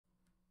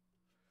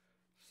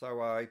So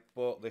I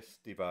bought this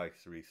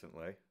device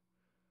recently.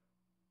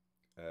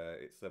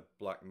 It's a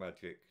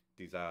Blackmagic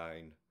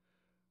Design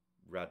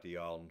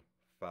Radeon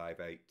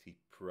 580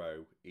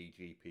 Pro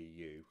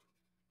eGPU.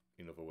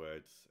 In other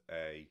words,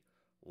 a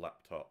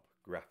laptop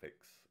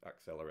graphics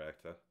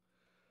accelerator.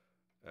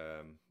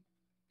 Um,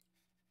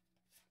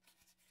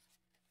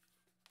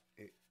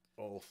 it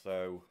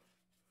also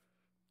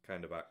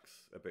kind of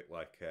acts a bit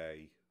like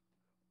a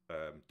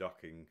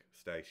docking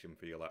station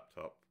for your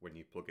laptop. When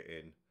you plug it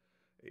in,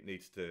 it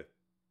needs to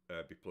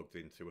be plugged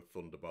into a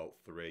Thunderbolt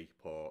 3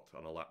 port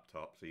on a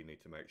laptop, so you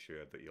need to make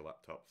sure that your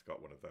laptop's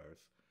got one of those.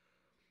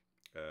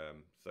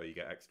 So you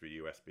get extra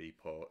USB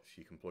ports.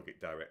 You can plug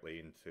it directly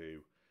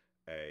into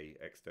a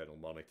external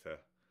monitor,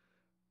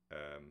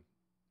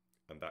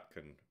 and that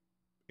can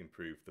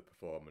improve the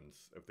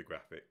performance of the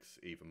graphics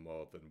even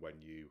more than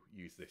when you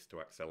use this to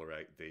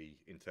accelerate the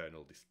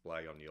internal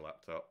display on your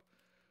laptop.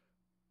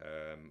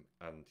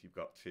 And you've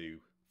got two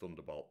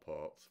Thunderbolt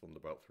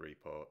 3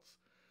 ports.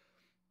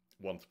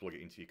 One to plug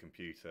it into your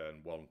computer,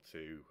 and one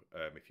to,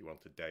 if you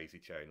want to daisy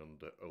chain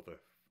under other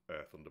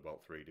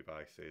Thunderbolt 3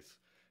 devices,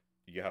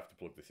 you have to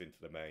plug this into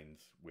the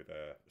mains with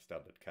a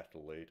standard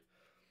kettle lead.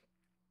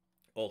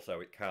 Also,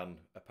 it can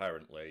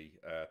apparently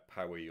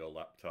power your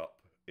laptop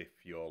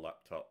if your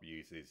laptop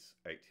uses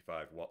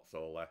 85 watts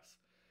or less.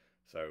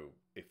 So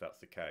if that's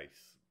the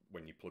case,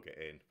 when you plug it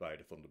in via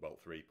the Thunderbolt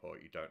 3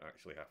 port, you don't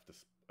actually have to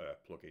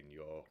plug in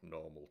your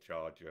normal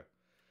charger.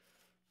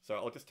 So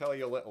I'll just tell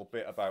you a little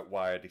bit about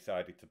why I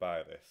decided to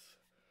buy this.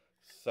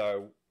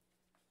 So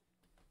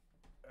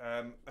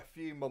a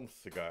few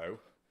months ago,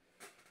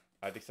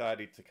 I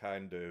decided to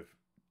kind of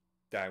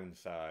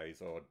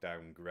downsize or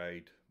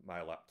downgrade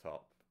my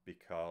laptop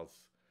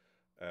because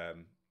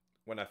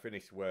when I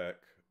finished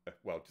work,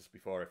 well, just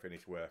before I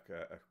finished work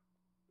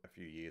a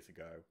few years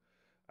ago,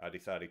 I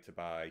decided to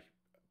buy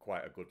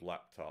quite a good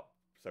laptop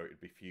so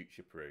it'd be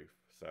future-proof.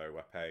 So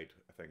I paid,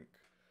 I think,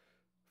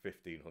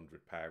 £1,500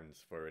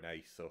 for an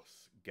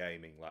Asus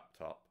gaming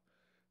laptop,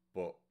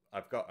 but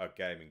I've got a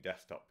gaming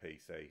desktop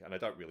PC and I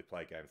don't really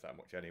play games that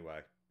much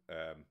anyway.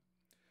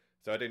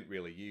 So I didn't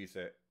really use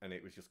it, and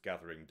it was just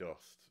gathering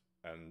dust.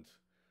 And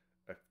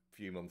a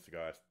few months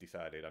ago I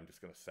decided I'm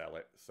just going to sell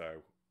it.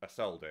 So I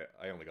sold it.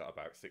 I only got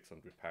about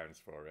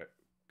 £600 for it.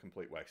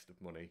 Complete waste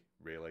of money,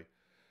 really.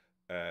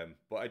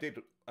 But I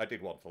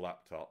did want a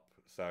laptop,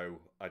 so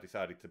I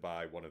decided to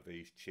buy one of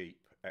these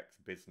cheap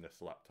ex-business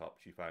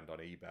laptops you find on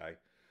eBay.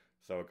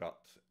 So I got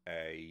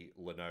a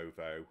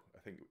Lenovo, I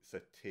think it's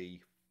a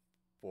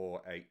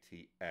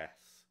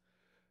T480S,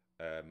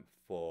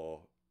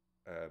 for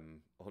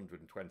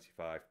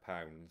 £125.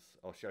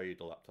 I'll show you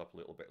the laptop a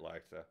little bit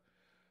later.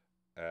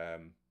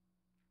 And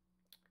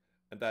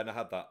then I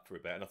had that for a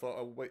bit, and I thought,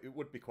 oh, it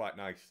would be quite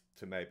nice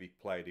to maybe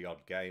play the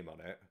odd game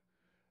on it.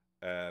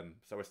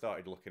 So I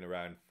started looking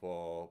around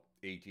for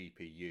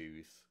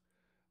eGPUs,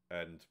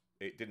 and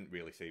it didn't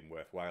really seem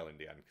worthwhile in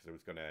the end because I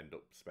was going to end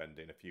up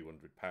spending a few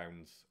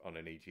 £100s on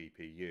an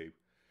eGPU.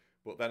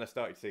 But then I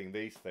started seeing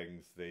these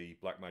things, the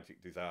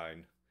Blackmagic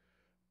Design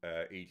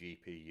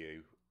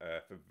eGPU,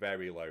 for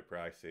very low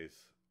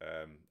prices.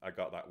 I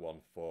got that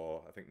one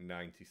for, I think,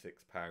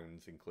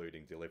 £96,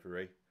 including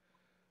delivery.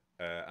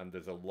 And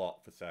there's a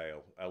lot for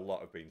sale. A lot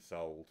have been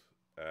sold.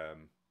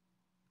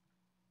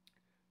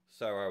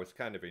 So I was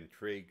kind of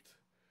intrigued,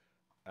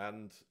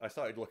 and I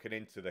started looking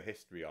into the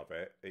history of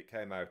it. It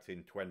came out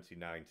in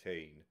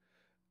 2019,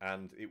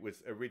 and it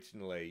was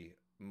originally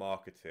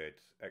marketed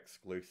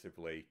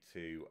exclusively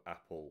to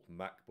Apple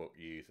MacBook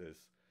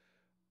users,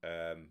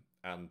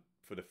 and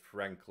for the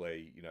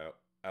frankly,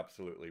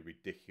 absolutely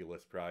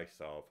ridiculous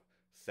price of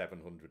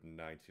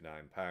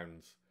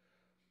 £799.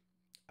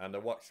 And I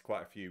watched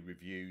quite a few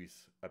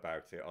reviews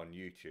about it on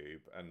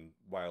YouTube, and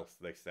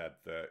whilst they said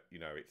that,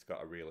 it's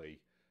got a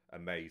really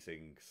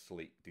amazing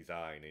sleek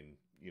design in,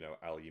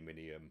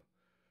 aluminium,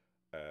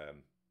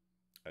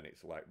 and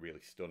it's like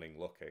really stunning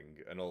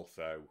looking, and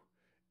also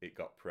it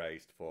got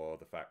praised for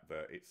the fact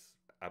that it's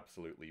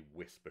absolutely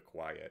whisper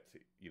quiet.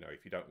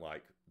 If you don't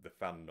like the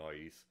fan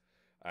noise,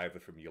 either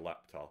from your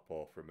laptop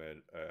or from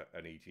an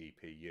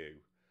eGPU,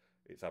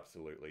 it's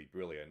absolutely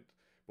brilliant.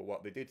 But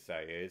what they did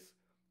say is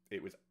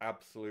it was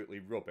absolutely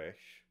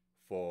rubbish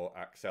for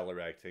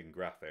accelerating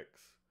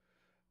graphics,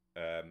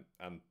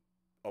 and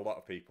a lot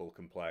of people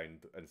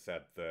complained and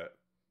said that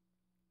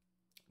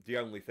the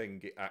only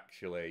thing it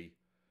actually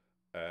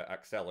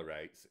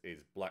accelerates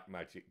is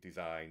Blackmagic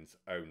Design's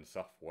own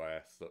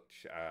software,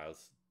 such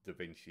as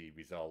DaVinci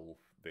Resolve,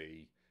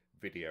 the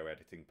video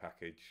editing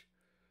package.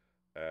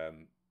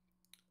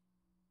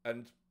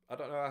 And I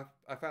don't know,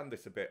 I found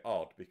this a bit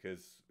odd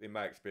because, in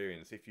my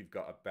experience, if you've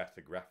got a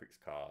better graphics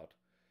card,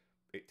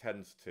 it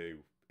tends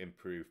to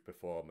improve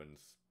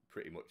performance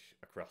pretty much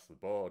across the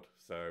board.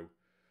 So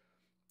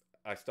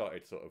I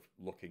started sort of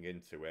looking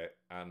into it,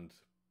 and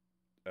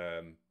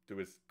there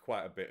was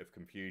quite a bit of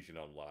confusion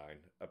online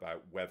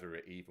about whether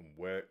it even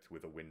worked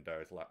with a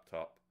Windows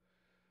laptop.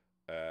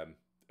 A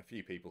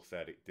few people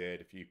said it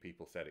did, a few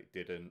people said it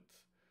didn't.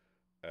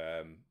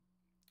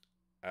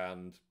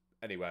 And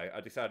Anyway, I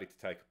decided to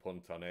take a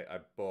punt on it. I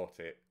bought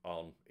it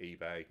on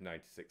eBay,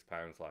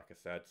 £96, like I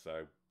said.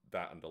 So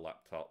that and the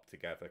laptop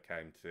together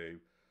came to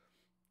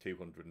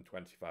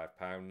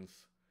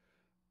 £225.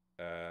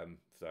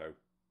 So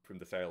from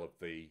the sale of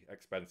the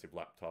expensive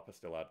laptop, I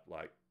still had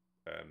like,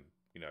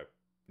 you know,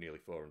 nearly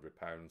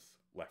 £400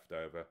 left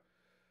over.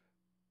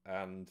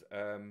 And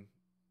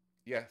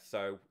yeah,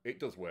 so it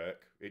does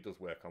work. It does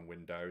work on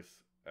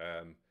Windows.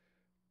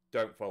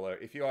 Don't follow,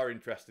 if you are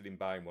interested in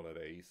buying one of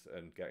these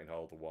and getting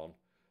hold of one,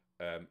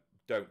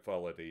 don't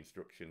follow the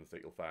instructions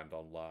that you'll find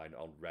online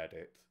on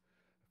Reddit.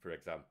 For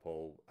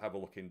example, have a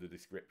look in the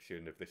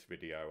description of this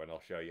video and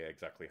I'll show you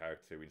exactly how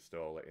to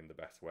install it in the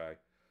best way.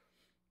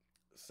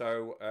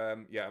 So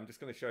yeah, I'm just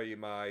going to show you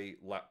my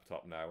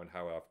laptop now and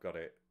how I've got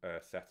it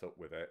set up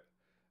with it.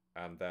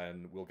 And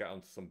then we'll get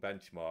onto some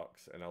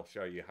benchmarks and I'll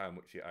show you how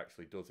much it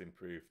actually does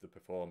improve the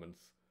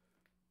performance.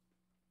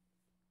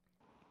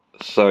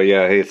 So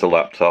yeah, here's the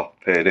laptop.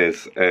 It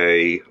is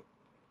a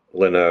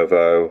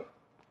Lenovo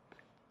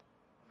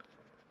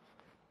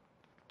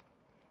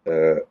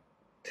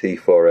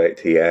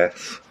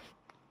T480S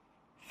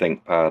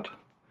ThinkPad.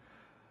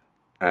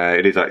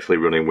 It is actually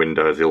running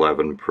Windows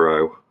 11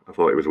 Pro. I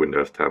thought it was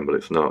Windows 10, but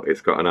it's not.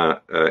 It's got an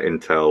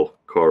Intel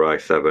Core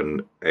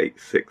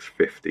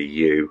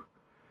i7-8650U.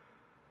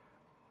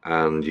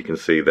 And you can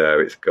see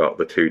there it's got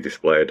the two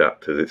display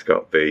adapters. It's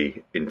got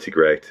the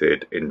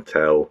integrated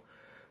Intel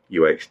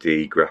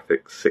UHD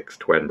Graphics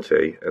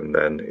 620, and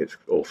then it's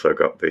also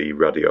got the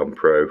Radeon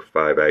Pro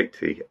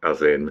 580,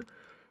 as in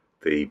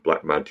the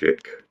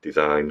Blackmagic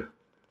design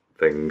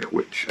thing,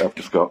 which I've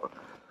just got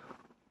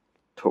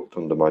tucked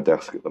under my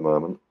desk at the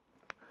moment.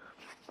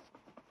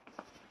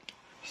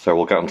 So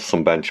we'll get on to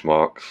some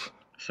benchmarks.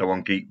 So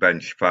on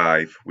Geekbench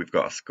 5, we've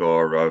got a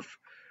score of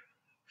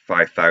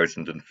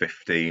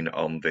 5015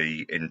 on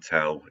the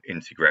Intel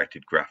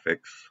integrated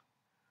graphics.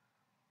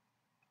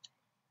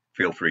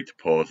 Feel free to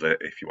pause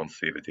it if you want to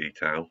see the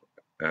detail.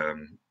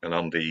 And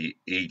on the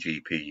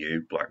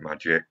eGPU,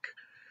 Blackmagic,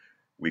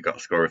 we got a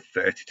score of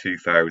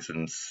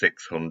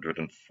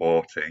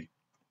 32,640,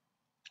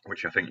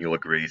 which I think you'll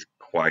agree is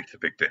quite a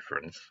big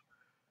difference.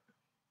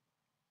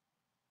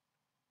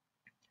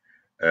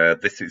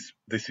 This is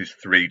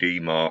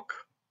 3D Mark.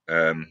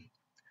 I'm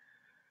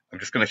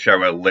just going to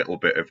show a little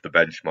bit of the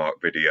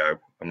benchmark video.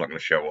 I'm not going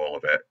to show all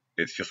of it.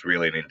 It's just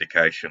really an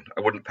indication.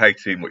 I wouldn't pay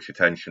too much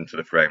attention to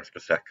the frames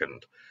per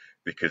second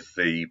because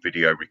the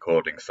video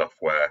recording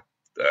software,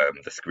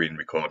 the screen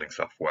recording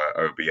software,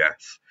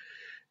 OBS,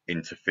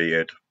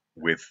 interfered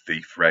with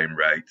the frame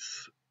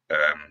rates,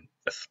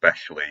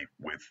 especially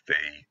with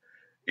the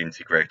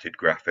integrated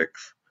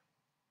graphics.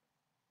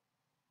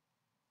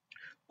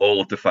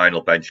 All of the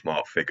final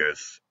benchmark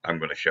figures I'm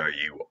going to show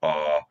you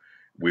are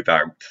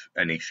without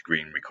any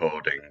screen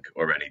recording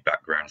or any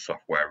background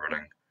software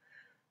running.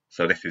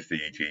 So this is the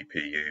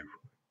eGPU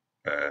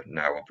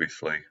now,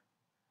 obviously.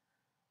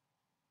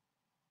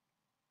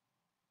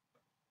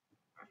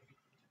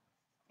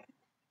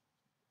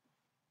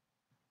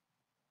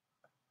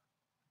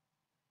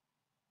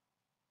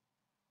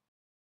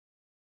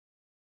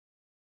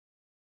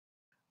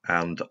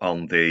 And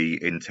on the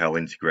Intel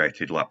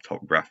integrated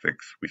laptop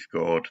graphics, we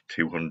scored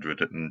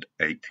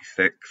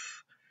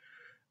 286.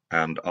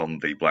 And on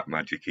the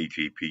Blackmagic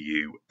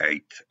eGPU,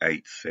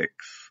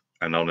 886.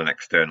 And on an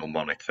external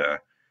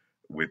monitor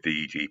with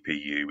the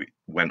eGPU, it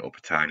went up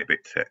a tiny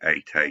bit to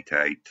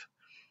 888.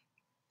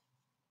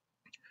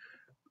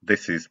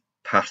 This is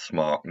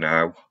Passmark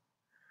now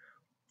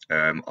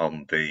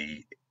on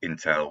the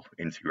Intel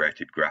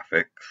integrated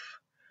graphics.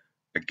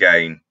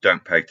 Again,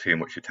 don't pay too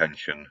much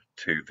attention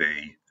to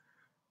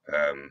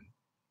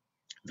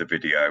the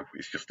video.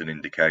 It's just an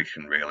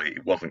indication, really.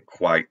 It wasn't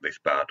quite this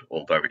bad,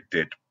 although it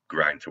did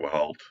grind to a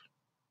halt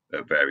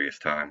at various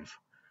times.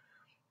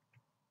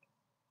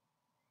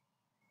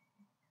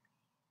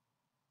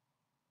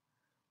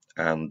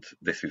 And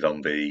this is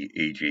on the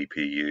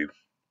eGPU.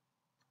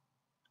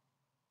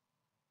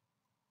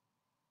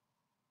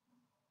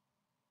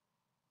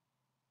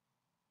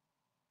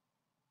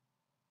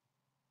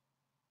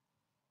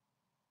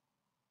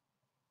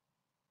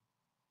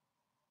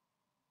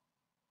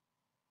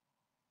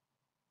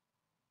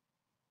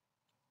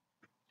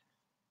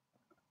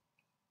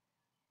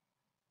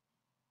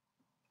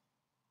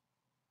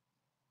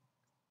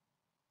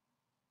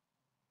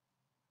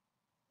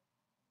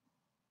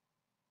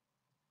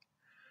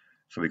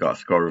 So we got a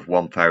score of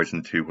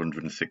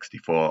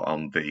 1,264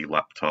 on the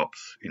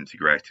laptop's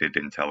integrated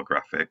Intel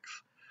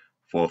graphics,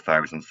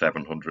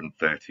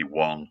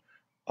 4,731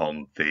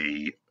 on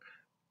the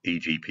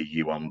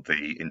eGPU on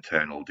the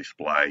internal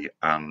display,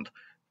 and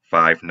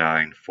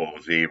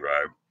 5,940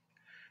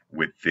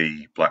 with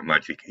the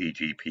Blackmagic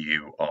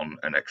eGPU on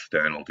an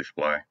external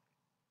display.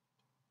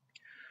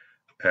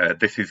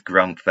 This is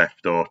Grand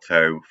Theft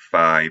Auto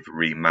 5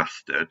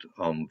 Remastered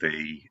on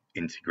the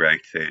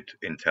integrated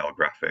Intel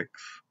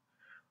graphics.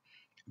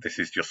 This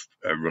is just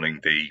running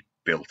the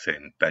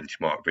built-in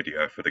benchmark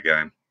video for the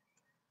game.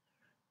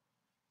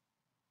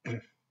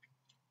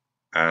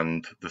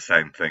 and the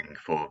same thing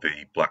for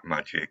the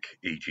Blackmagic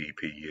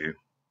eGPU.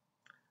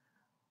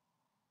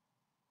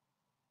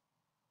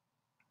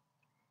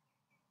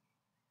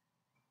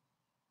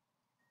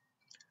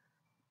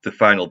 The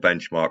final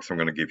benchmarks I'm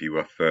going to give you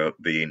are for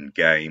the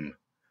in-game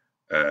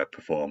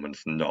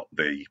performance, not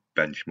the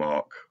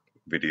benchmark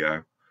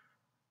video.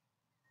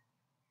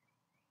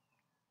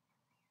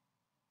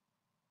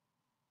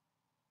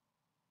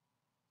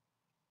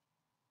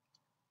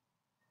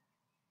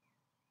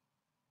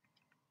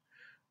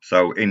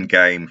 So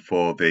in-game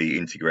for the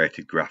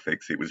integrated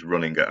graphics, it was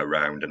running at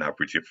around an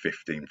average of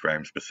 15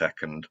 frames per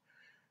second.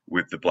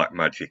 With the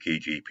Blackmagic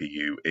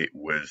eGPU, it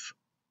was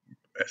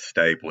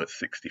stable at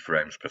 60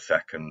 frames per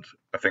second.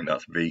 I think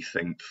that's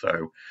V-synced,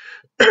 so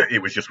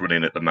it was just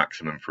running at the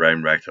maximum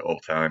frame rate at all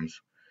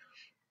times.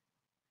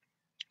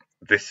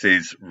 This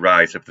is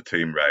Rise of the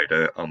Tomb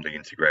Raider on the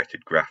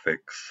integrated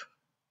graphics.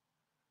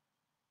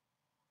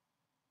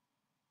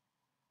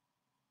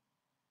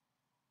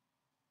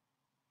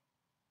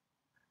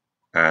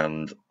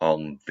 And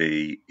on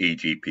the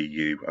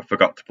eGPU, I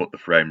forgot to put the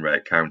frame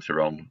rate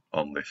counter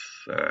on this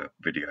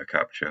video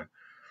capture.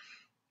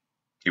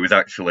 It was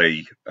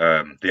actually,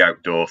 the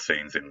outdoor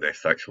scenes in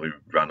this actually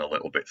ran a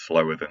little bit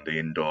slower than the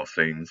indoor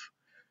scenes,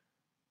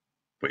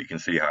 but you can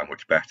see how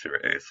much better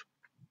it is.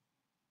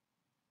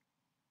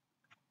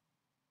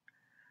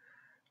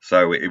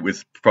 So it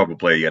was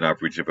probably an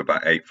average of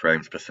about 8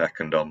 frames per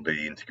second on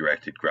the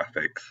integrated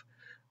graphics,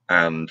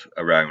 and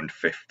around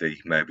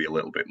 50, maybe a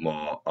little bit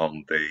more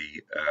on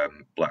the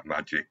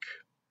Blackmagic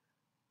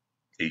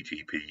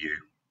eGPU.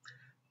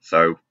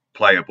 So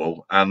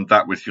playable, and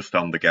that was just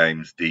on the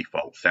game's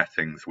default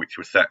settings, which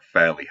were set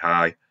fairly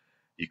high.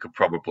 You could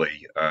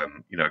probably,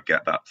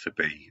 get that to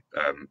be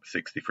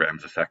 60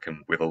 frames a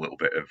second with a little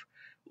bit of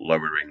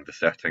lowering the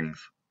settings.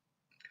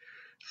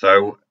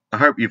 So I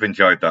hope you've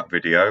enjoyed that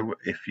video.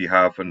 If you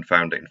have and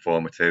found it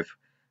informative,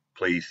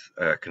 please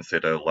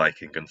consider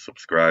liking and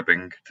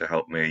subscribing to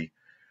help me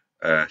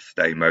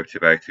stay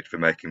motivated for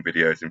making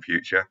videos in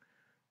future.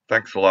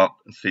 Thanks a lot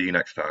and see you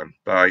next time.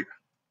 Bye.